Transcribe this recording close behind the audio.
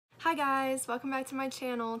Hi guys, welcome back to my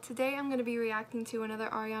channel. Today I'm going to be reacting to another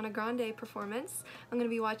Ariana Grande performance. I'm going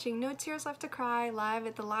to be watching No Tears Left to Cry live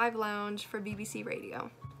at the Live Lounge for BBC Radio.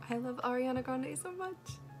 I love Ariana Grande so much.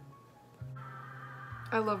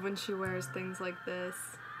 I love when she wears things like this,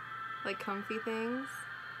 like comfy things.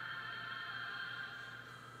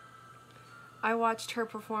 I watched her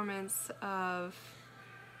performance of,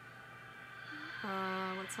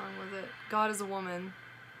 what song was it? God is a Woman,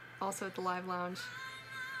 also at the Live Lounge.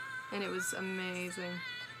 And it was amazing.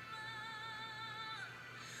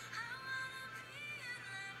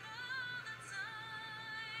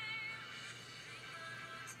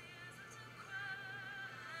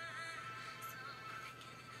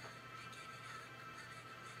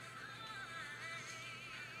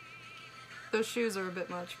 Those shoes are a bit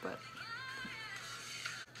much, but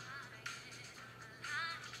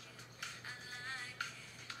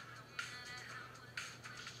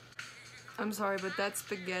I'm sorry, but that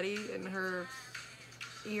spaghetti in her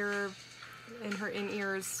ear, in her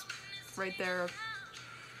in-ears right there,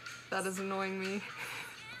 that is annoying me.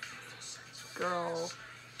 Girl.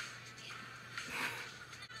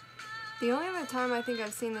 The only other time I think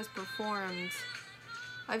I've seen this performed,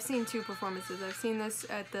 I've seen two performances. I've seen this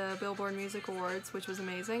at the Billboard Music Awards, which was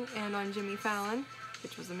amazing, and on Jimmy Fallon,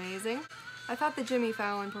 which was amazing. I thought the Jimmy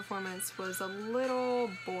Fallon performance was a little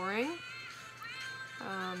boring.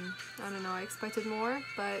 I don't know, I expected more,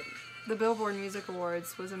 but the Billboard Music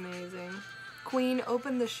Awards was amazing. Queen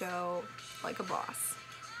opened the show like a boss.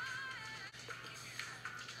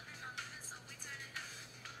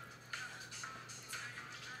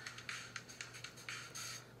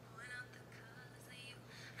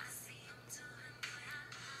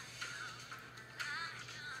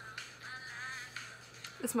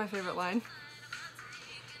 It's my favorite line.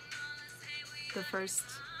 The first,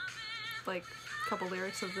 like, couple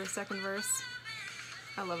lyrics of the second verse.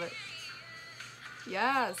 I love it.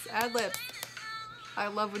 Yes, ad-lib. I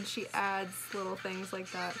love when she adds little things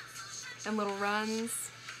like that. And little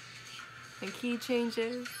runs. And key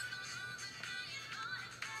changes.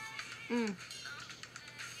 You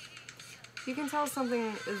can tell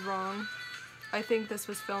something is wrong. I think this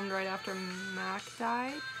was filmed right after Mac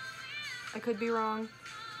died. I could be wrong.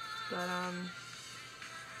 But,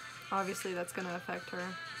 obviously that's gonna affect her.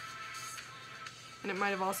 And it might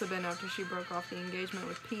have also been after she broke off the engagement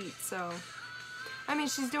with Pete, so... I mean,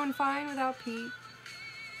 she's doing fine without Pete.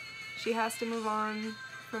 She has to move on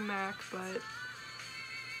from Mac, but...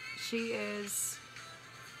 she is...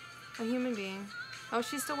 a human being. Oh,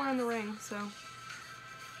 she's still wearing the ring, so...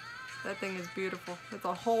 that thing is beautiful. It's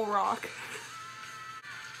a whole rock.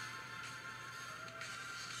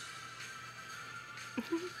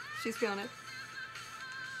 She's feeling it.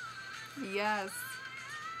 Yes.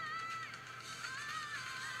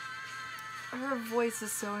 Her voice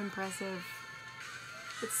is so impressive.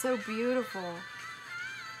 It's so beautiful.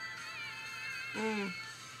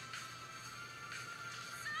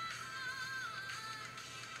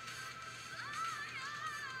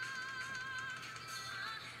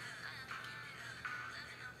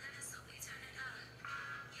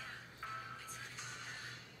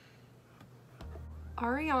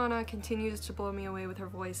 Ariana continues to blow me away with her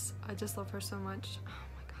voice. I just love her so much. Oh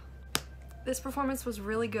my god. This performance was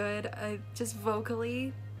really good. Just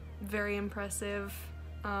vocally, very impressive.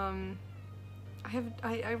 I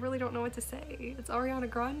really don't know what to say. It's Ariana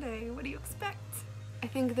Grande. What do you expect? I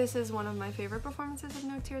think this is one of my favorite performances of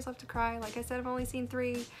No Tears Left to Cry. Like I said, I've only seen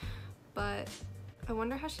 3, but I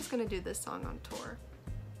wonder how she's gonna do this song on tour.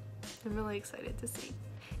 I'm really excited to see.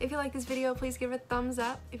 If you like this video, please give it a thumbs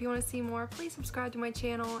up. If you want to see more, please subscribe to my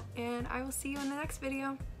channel, and I will see you in the next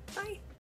video. Bye!